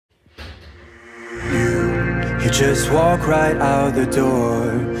just walk right out the door.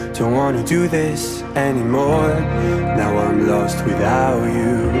 Don't wanna do this anymore. Now I'm lost without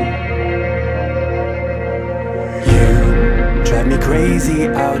you. You drive me crazy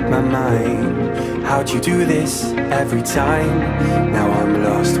out my mind. How'd you do this every time? Now I'm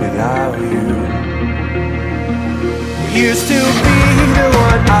lost without you. Used to be the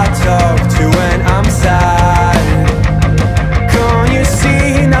one I talk to when I'm sad. Can't you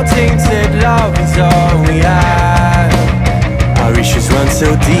see now tainted love is all we have? Our issues run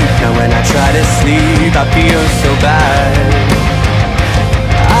so deep, now when I try to sleep I feel so bad.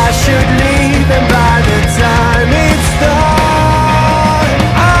 I should leave and by the time it's done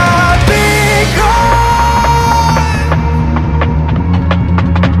I'll be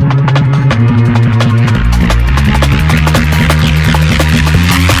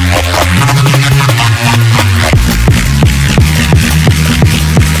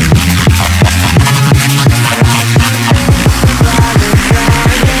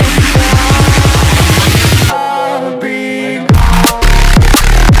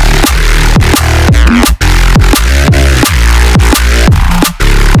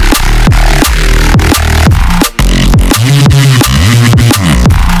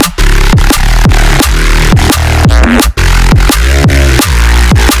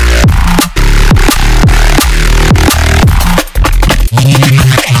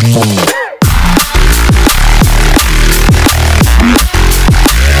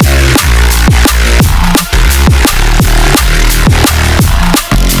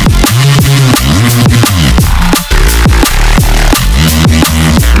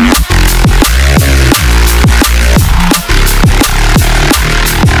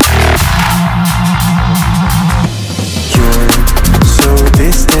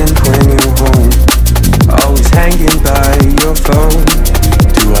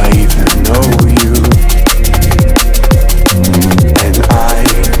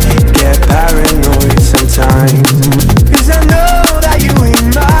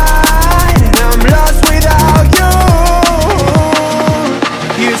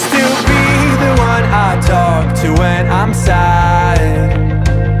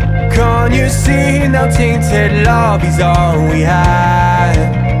tainted love is all we had.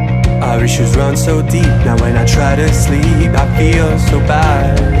 Our issues run so deep, now when I try to sleep I feel so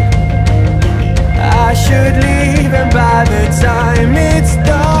bad. I should leave and by the time it's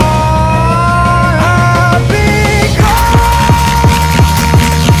done I'll be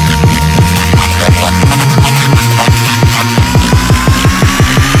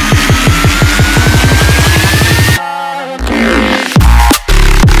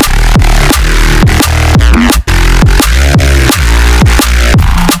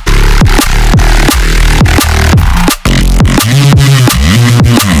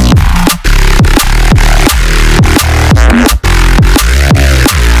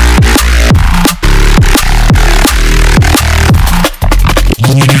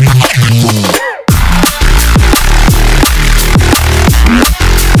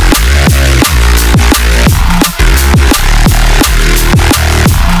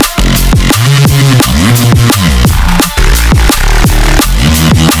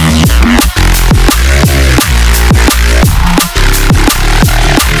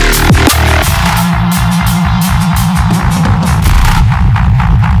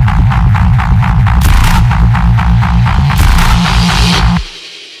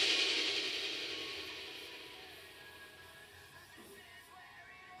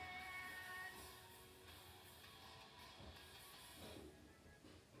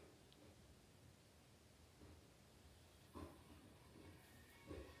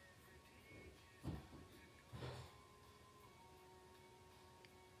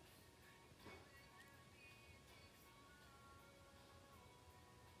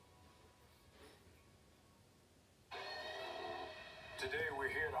Today we're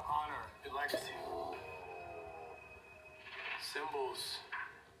here to honor your legacy. Symbols